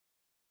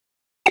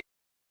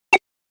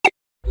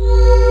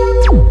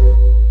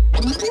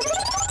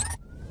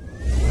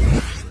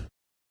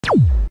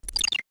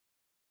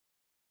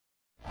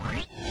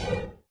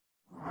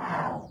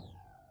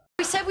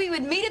said we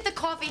would meet at the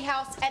coffee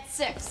house at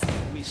 6.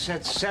 We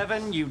said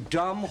 7, you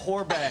dumb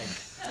whorebag.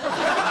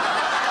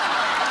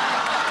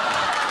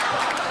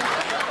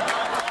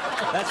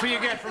 That's what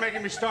you get for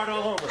making me start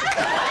all over.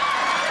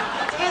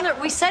 Taylor,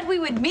 we said we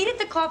would meet at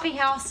the coffee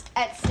house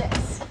at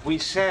 6. We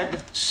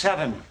said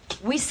 7.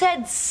 We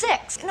said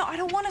 6. No, I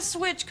don't want to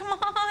switch. Come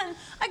on.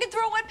 I can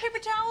throw wet paper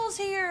towels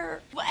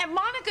here. Well, at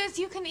Monica's,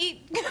 you can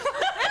eat. No,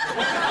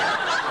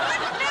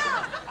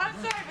 I'm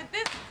sorry, but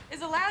this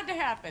is allowed to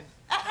happen.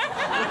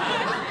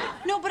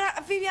 No, but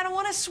Phoebe, I don't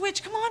want to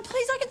switch. Come on,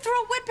 please. I can throw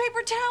wet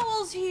paper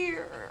towels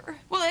here.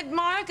 Well, at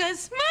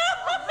Monica's.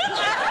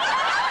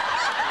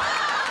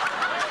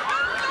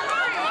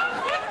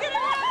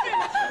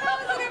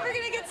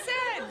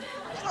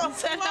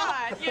 Come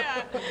on,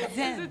 yeah.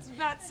 It's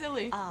not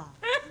silly.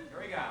 Here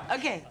we go.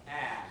 Okay.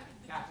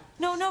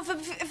 No,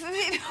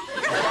 Maybe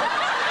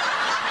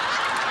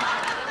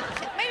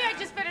I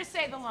just better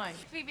say the line.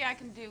 Phoebe, I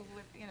can do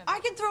with, you know. I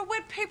can throw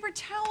wet paper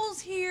towels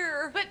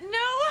here. But no.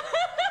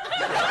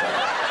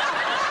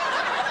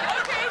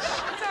 Okay,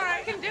 it's all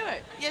right. I can do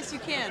it. Yes, you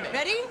can.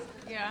 Ready?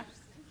 Yeah.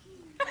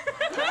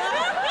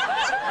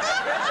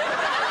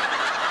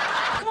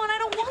 Come on, I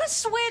don't want to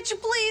switch.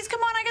 Please,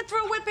 come on. I can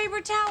throw wet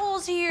paper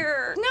towels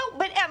here. No,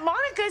 but at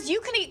Monica's, you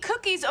can eat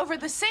cookies over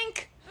the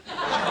sink.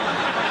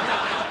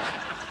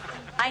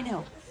 I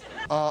know.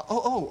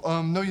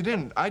 No, you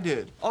didn't. I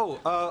did. No.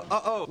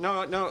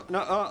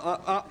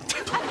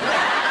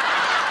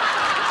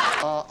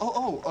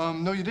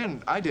 No, you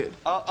didn't. I did.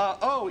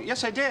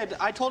 Yes, I did.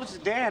 I told it to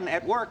Dan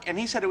at work, and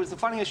he said it was the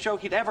funniest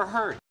joke he'd ever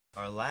heard.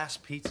 Our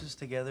last pizzas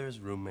together as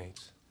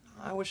roommates.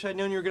 I wish I'd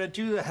known you were going to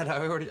do that.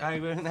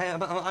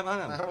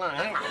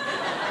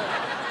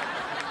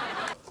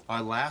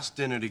 Our last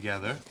dinner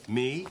together,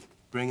 me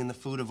bringing the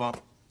food of our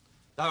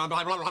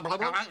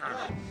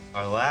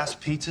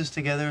last pizzas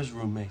together as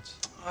roommates.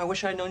 I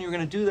wish I'd known you were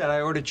going to do that.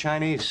 I ordered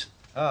Chinese.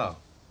 Oh,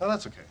 well,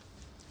 that's okay.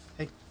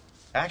 Hey,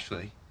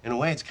 actually, in a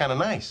way, it's kind of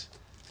nice.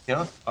 You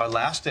know, our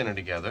last dinner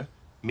together,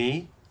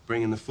 me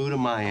bringing the food of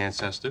my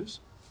ancestors,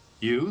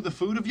 you the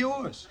food of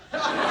yours.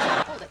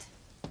 Hold it.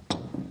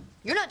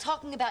 You're not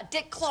talking about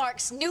Dick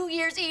Clark's New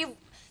Year's Eve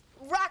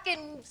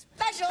rockin'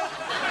 special.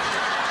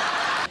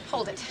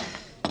 Hold it.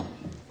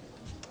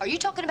 Are you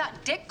talking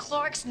about Dick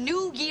Clark's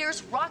New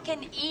Year's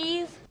rockin'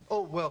 Eve?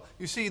 Oh, well,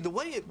 you see, the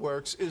way it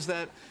works is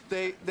that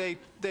they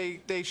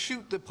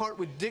shoot the part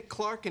with Dick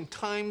Clark in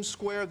Times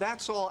Square.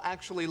 That's all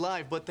actually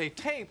live, but they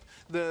tape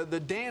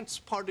the dance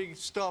party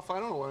stuff. I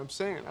don't know what I'm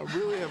saying. I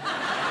really have...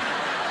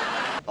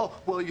 Oh,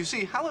 well, you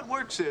see, how it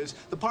works is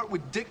the part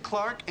with Dick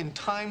Clark in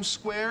Times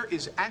Square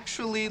is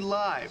actually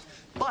live,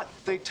 but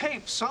they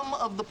tape some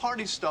of the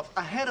party stuff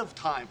ahead of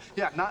time.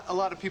 Yeah, not a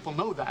lot of people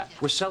know that.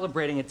 We're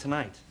celebrating it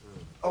tonight.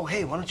 Oh,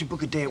 hey, why don't you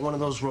book a day at one of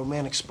those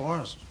romantic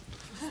spas?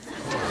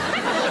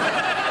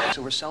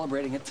 So we're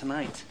celebrating it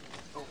tonight.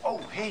 Oh,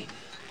 hey,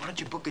 why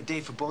don't you book a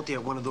day for both of you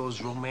at one of those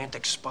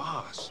romantic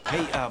spas?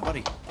 Hey,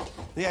 buddy,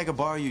 think I could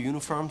borrow your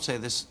uniform? Say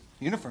this...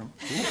 Uniform?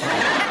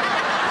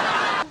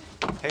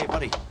 Hey,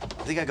 buddy,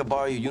 think I could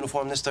borrow your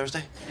uniform this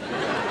Thursday?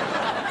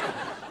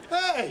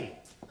 Hey,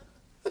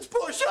 let's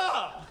push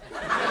up!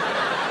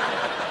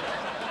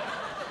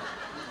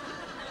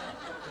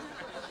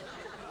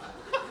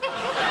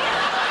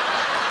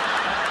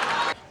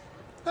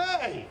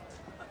 Hey,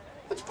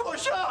 let's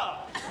push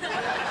up!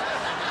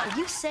 Are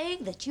you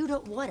saying that you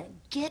don't want to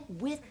get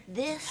with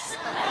this?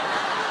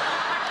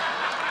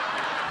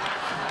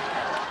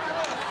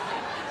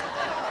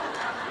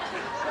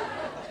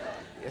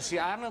 You see,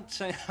 I'm not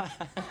saying...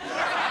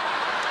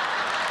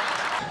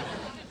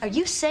 Are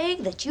you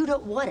saying that you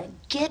don't want to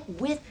get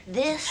with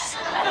this?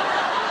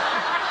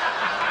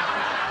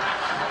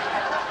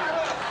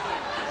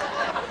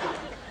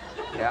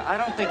 Yeah, I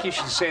don't think you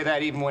should say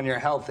that even when you're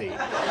healthy.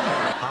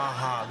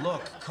 Ha,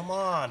 look, come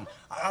on.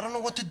 I don't know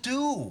what to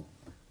do.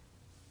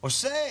 Or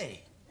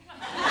say.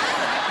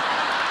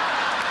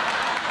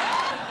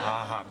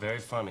 Ha, very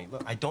funny.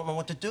 Look, I don't know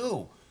what to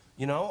do.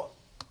 You know?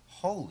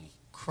 Holy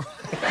crap.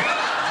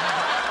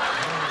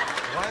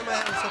 Why am I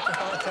having such a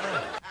hard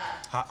time?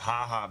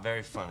 Ha,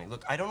 very funny.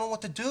 Look, I don't know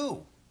what to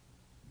do.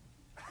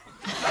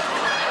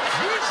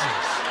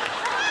 Jesus.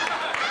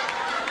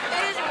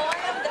 It is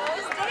one of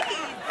those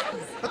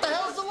days. What the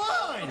hell's the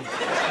line?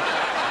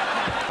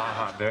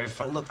 Ha, very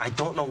funny. Look, I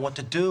don't know what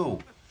to do.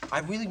 I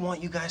really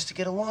want you guys to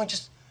get along.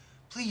 Just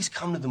please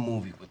come to the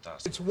movie with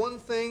us. It's one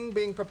thing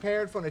being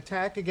prepared for an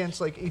attack against,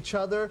 like, each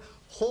other.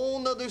 Whole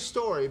nother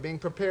story being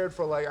prepared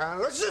for, like,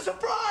 it's a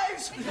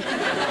surprise!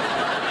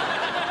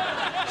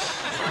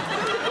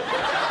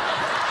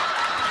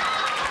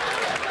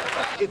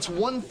 It's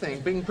one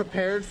thing being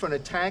prepared for an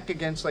attack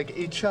against, like,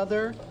 each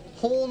other.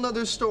 Whole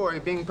nother story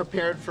being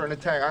prepared for an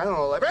attack. I don't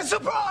know, like, a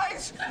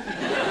surprise!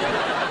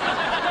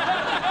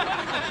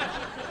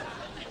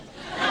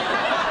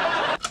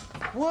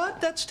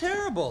 What? That's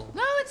terrible.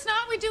 No, it's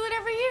not. We do it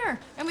every year.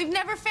 And we've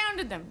never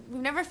founded them.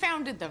 We've never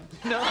founded them.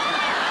 No.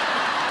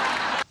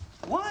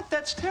 What?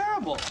 That's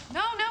terrible.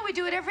 No, we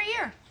do it every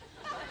year.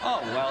 Oh,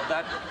 well,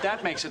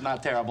 that makes it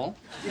not terrible.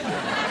 No,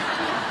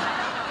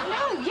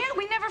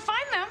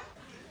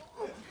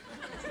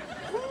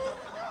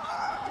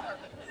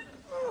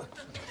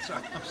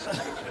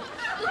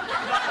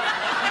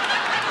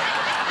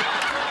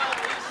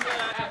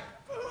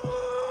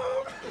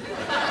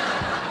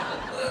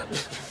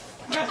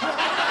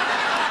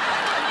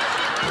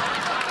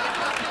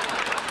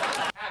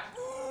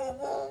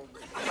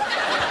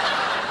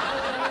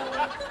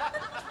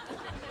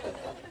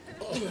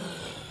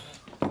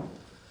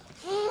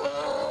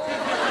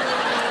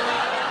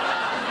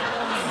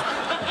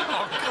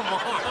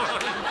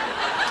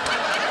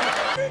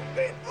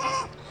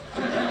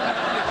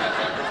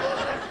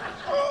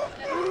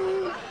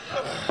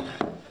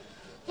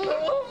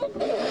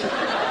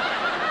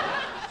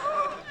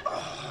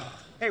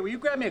 will you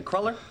grab me a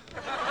cruller?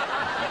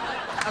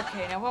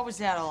 Okay, now what was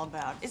that all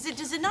about?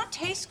 Does it not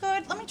taste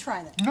good? Let me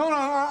try that. No.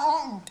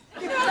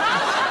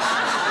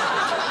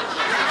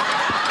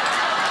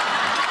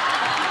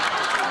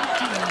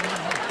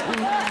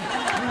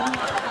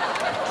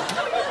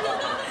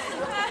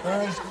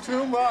 That's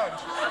too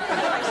much.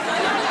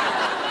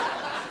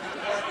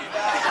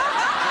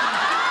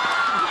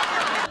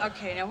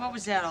 Okay, now what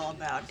was that all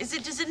about?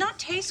 Does it not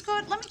taste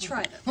good? Let me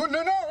try that. No.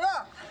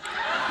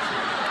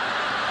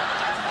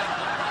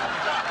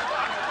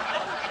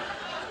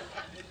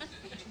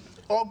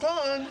 All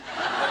gone.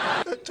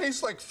 It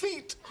tastes like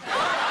feet.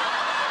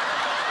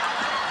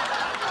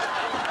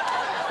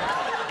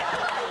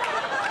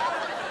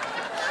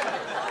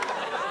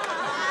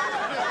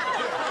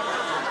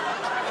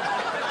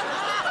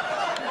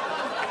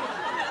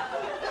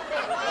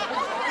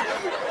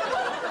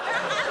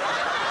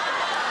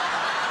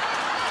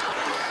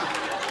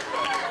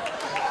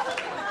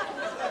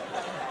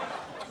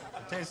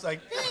 It tastes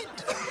like feet.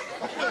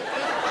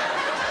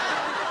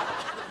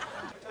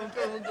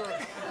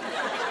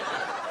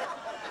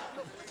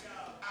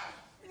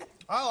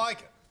 I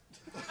like it.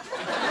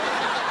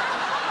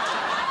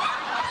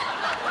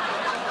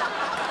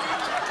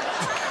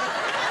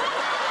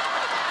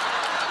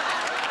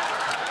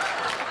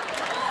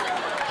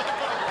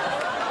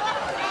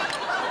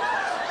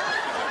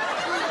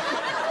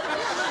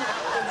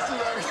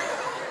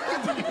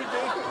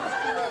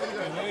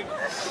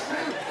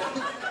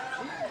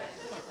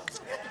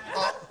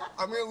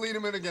 I'm gonna lead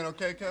him in again,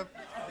 okay, Kev?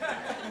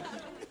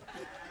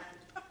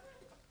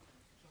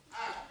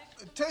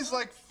 It tastes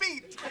like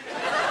feet.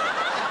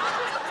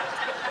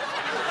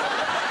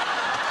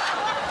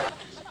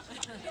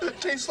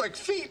 It tastes like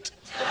feet.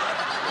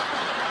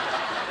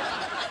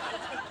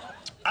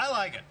 I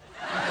like it.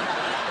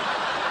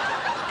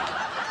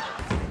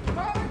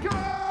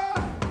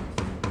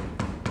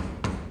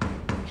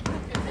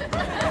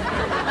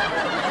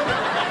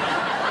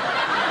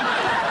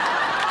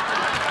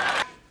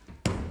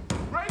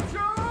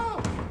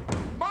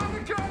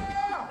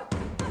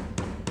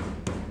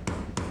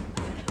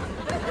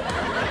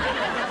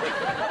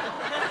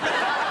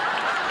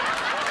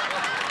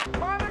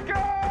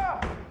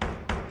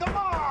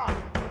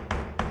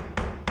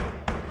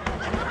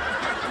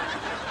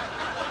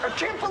 I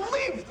can't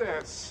believe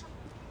this.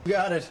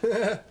 Got it.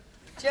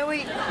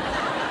 Joey,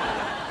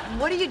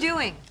 what are you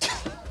doing?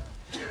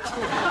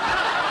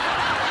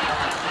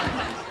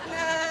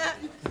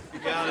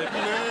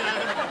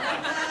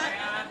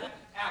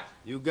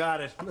 You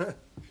got it. What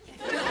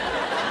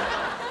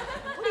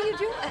are you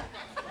doing?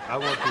 I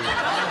won't do it.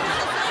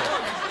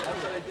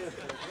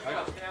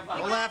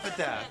 Don't laugh at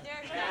that.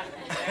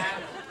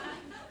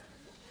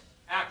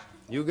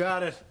 You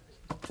got it.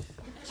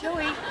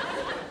 Joey,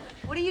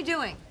 what are you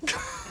doing?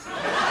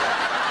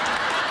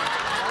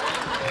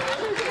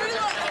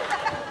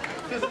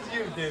 This is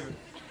you, David.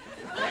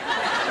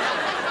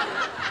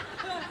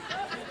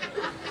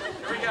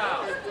 Here we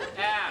go.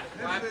 And,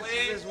 right,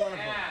 please. This is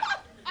wonderful.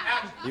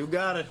 You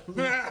got it.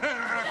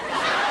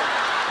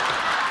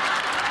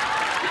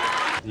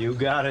 You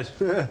got it.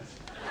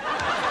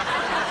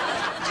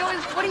 Joey,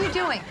 what are you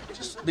doing?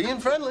 Just being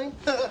friendly.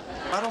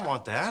 I don't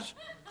want that.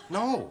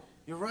 No,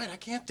 you're right. I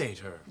can't date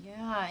her.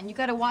 Yeah, and you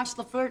gotta watch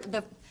the flirt.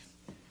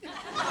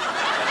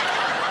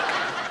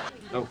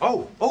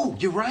 Oh,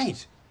 you're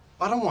right.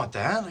 I don't want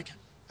that.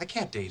 I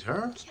can't date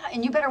her. Yeah,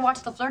 and you better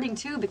watch the flirting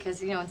too,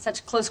 because in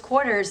such close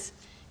quarters, it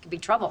could be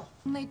trouble.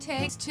 Only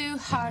takes 2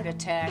 heart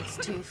attacks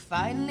to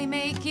finally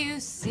make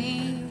you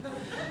see.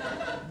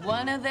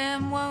 One of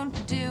them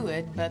won't do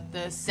it, but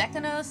the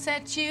second will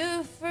set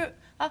you free.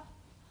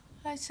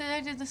 I said I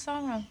did the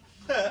song wrong.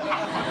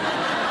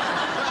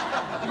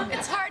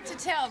 It's hard to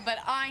tell, but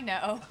I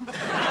know.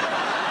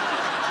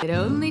 It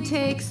only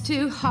takes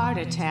 2 heart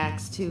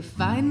attacks to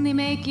finally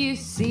make you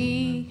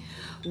see.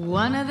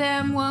 One of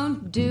them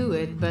won't do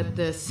it, but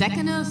the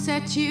second will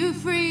set you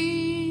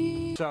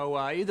free. So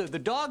either the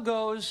dog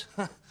goes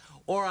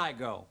or I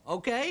go,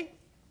 okay?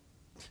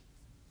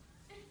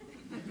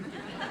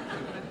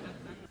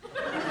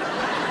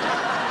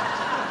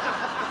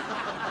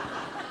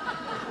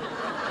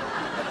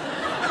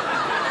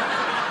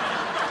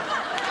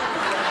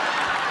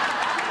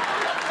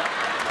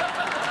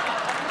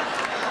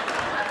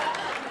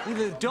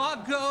 Either the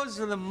dog goes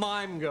or the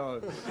mime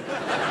goes.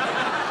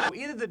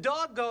 Either the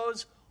dog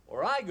goes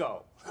or I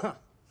go.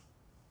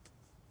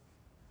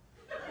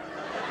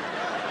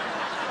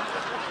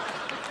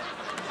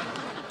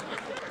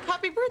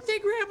 Happy birthday,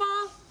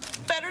 Grandma.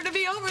 Better to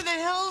be over the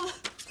hill.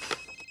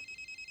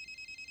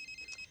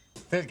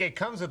 It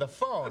comes with a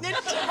phone.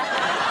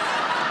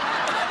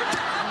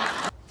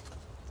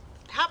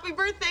 Happy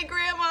birthday,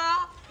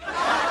 Grandma.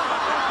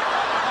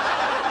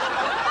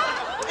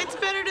 It's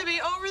better to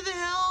be over the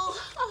hill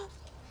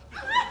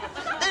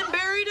than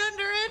buried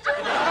under it.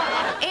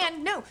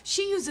 And no,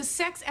 she uses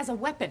sex as a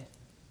weapon.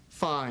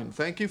 Fine.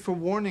 Thank you for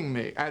warning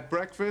me. At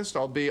breakfast,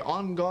 I'll be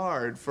on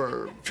guard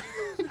for...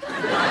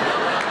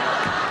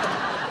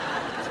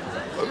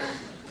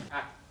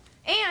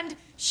 And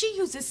she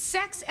uses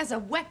sex as a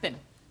weapon.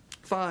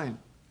 Fine.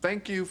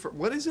 Thank you for,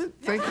 what is it?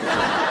 Thank you.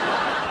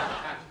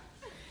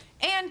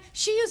 And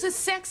she uses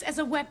sex as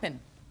a weapon.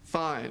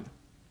 Fine.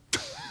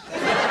 I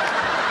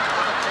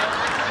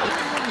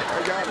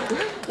got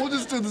it. We'll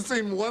just do the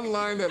scene one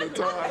line at a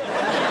time.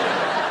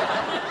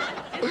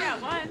 Yeah,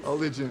 one. I'll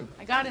let you in.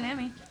 I got an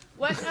Emmy.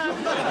 What?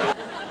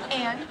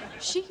 And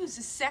she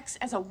uses sex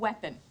as a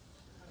weapon.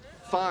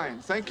 Fine.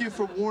 Thank you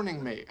for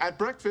warning me. At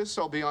breakfast,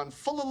 I'll be on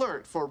full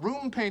alert for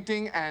room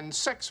painting and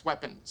sex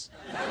weapons.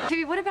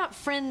 Phoebe, what about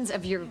friends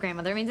of your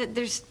grandmother? I mean,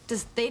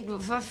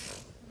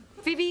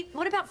 Phoebe,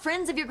 what about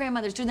friends of your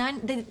grandmother's?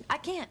 I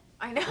can't.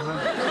 I know.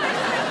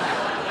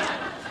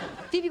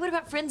 Phoebe, what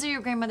about friends of your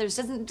grandmother's?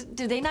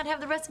 Do they not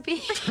have the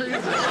recipe? Let's go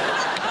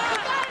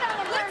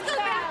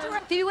back to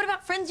her. Phoebe, what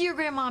about friends of your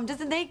grandmom?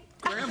 Doesn't they?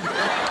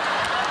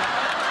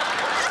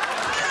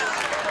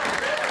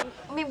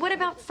 I mean, what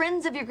about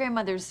friends of your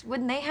grandmother's?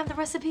 Wouldn't they have the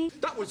recipe?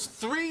 That was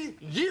 3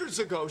 years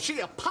ago. She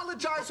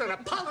apologized and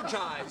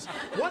apologized.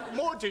 What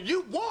more do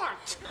you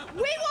want?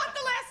 We want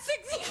the last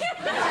 6 years.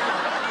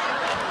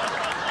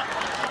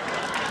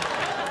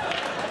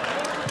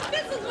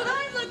 This is what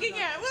I'm looking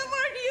at. What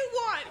more do you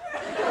want?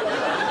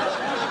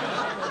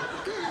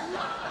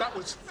 That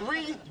was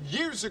 3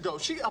 years ago.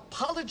 She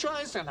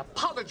apologized and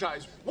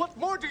apologized. What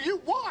more do you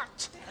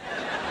want?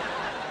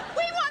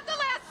 We want the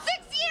last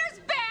 6 years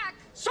back.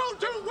 So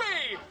do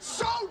we!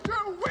 So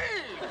do we!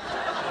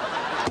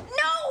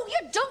 No,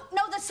 you don't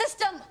know the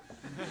system.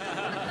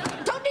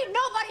 Don't need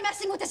nobody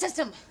messing with the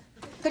system.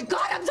 Good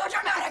God, I'm so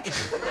dramatic.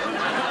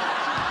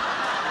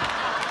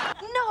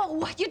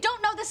 No, you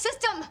don't know the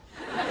system.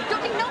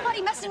 Don't need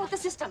nobody messing with the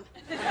system.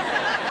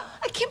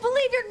 I can't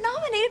believe you're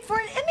nominated for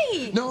an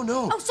Emmy. No,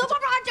 no. Oh, Soap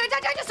Opera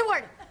Digest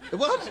Award.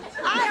 What?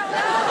 I don't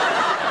know.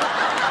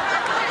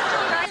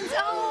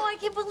 Oh, I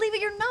can't believe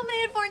it. You're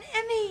nominated for an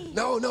Emmy.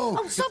 No, no.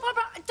 Oh, Soap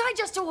Opera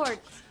Digest Award.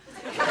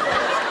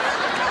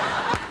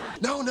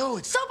 No, no,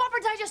 it's... Soap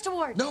Opera Digest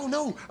Award. No,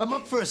 no, I'm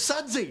up for a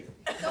sudsy.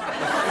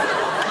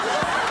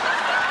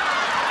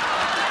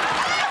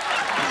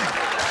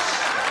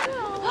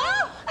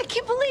 Oh, I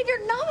can't believe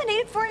you're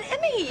nominated for an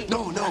Emmy.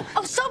 No, no.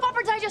 Oh, Soap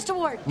Opera Digest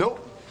Award. Nope,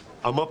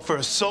 I'm up for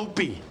a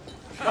soapy.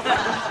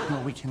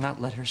 No, we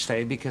cannot let her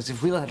stay, because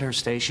if we let her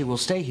stay, she will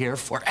stay here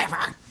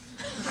forever.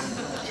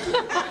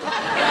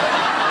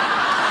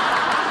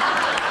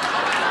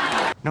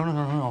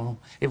 No.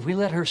 If we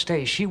let her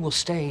stay, she will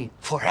stay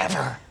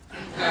forever.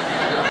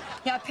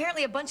 Yeah,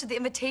 apparently a bunch of the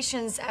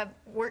invitations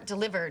weren't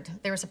delivered.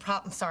 There was a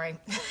problem. Sorry.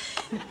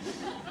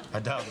 I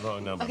dialed the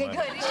wrong number. Okay,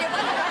 good.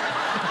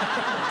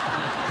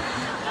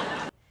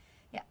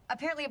 Yeah,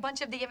 apparently a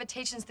bunch of the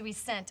invitations that we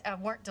sent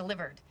weren't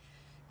delivered.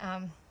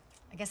 I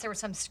guess there was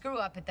some screw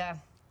up at the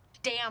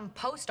damn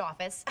post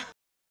office.